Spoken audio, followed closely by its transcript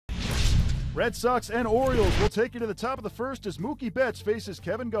Red Sox and Orioles will take you to the top of the first as Mookie Betts faces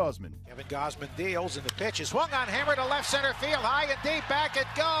Kevin Gausman. Kevin Gausman deals, and the pitch is swung on, hammer to left center field, high and deep, back it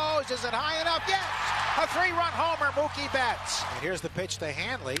goes. Is it high enough? Yes! A 3-run homer, Mookie Betts. And here's the pitch to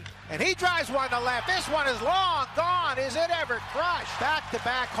Hanley, and he drives one to left. This one is long gone. Is it ever crushed?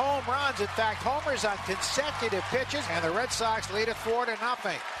 Back-to-back home runs. In fact, homers on consecutive pitches, and the Red Sox lead it 4-0.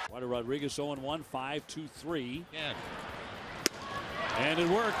 Eduardo Rodriguez 0-1, 5-2-3. Yeah. And it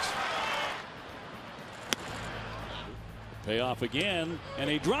worked. Payoff again, and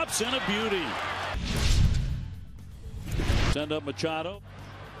he drops in a beauty. Send up Machado.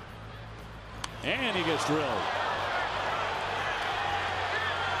 And he gets drilled.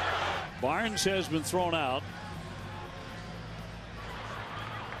 Barnes has been thrown out.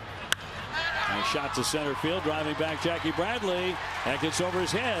 And a shot to center field, driving back Jackie Bradley. That gets over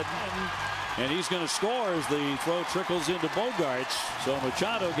his head. And he's going to score as the throw trickles into Bogarts. So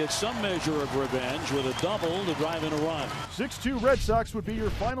Machado gets some measure of revenge with a double to drive in a run. 6-2 Red Sox would be your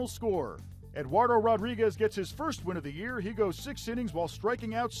final score. Eduardo Rodriguez gets his first win of the year. He goes 6 innings while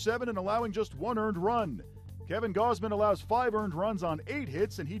striking out 7 and allowing just 1 earned run. Kevin Gausman allows 5 earned runs on 8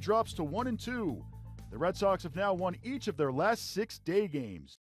 hits, and he drops to 1-2. The Red Sox have now won each of their last 6 day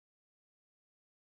games.